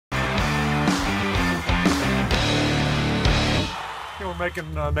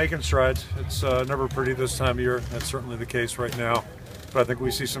making strides. It's never pretty this time of year. That's certainly the case right now. But I think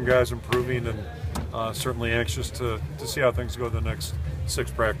we see some guys improving, and certainly anxious to see how things go the next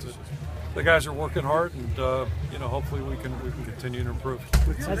 6 practices. The guys are working hard, and hopefully we can continue to improve.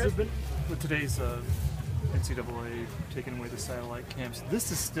 With today's NCAA taking away the satellite camps,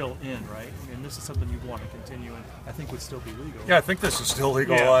 this is still in, right? I mean, this is something you want to continue, and I think would still be legal. Yeah, I think this is still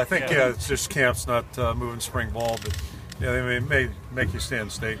legal. Yeah, I think it's just camps, not moving spring ball, but they may make you stay in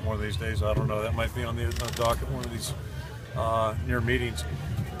state one of these days. I don't know. That might be on the docket one of these near meetings.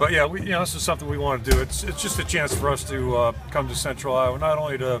 But yeah, this is something we want to do. It's just a chance for us to come to Central Iowa, not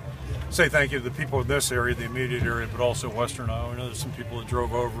only to say thank you to the people in this area, the immediate area, but also Western Iowa. I know there's some people that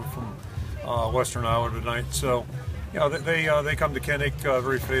drove over from Western Iowa tonight. So, they come to Kinnick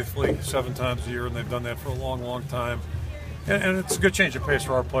very faithfully 7 times a year, and they've done that for a long, long time. And it's a good change of pace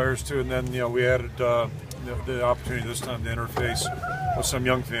for our players too. And then we added the opportunity this time to interface with some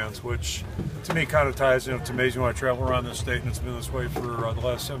young fans, which to me kind of ties in. It's amazing when I travel around this state, and it's been this way for the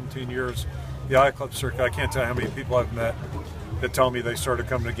last 17 years. The I Club circuit, I can't tell you how many people I've met that tell me they started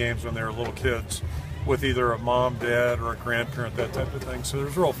coming to games when they were little kids with either a mom, dad, or a grandparent, that type of thing. So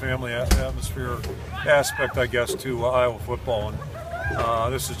there's a real family atmosphere aspect, I guess, to Iowa football.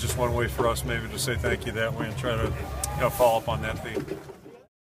 And this is just one way for us maybe to say thank you that way and try to follow up on that theme.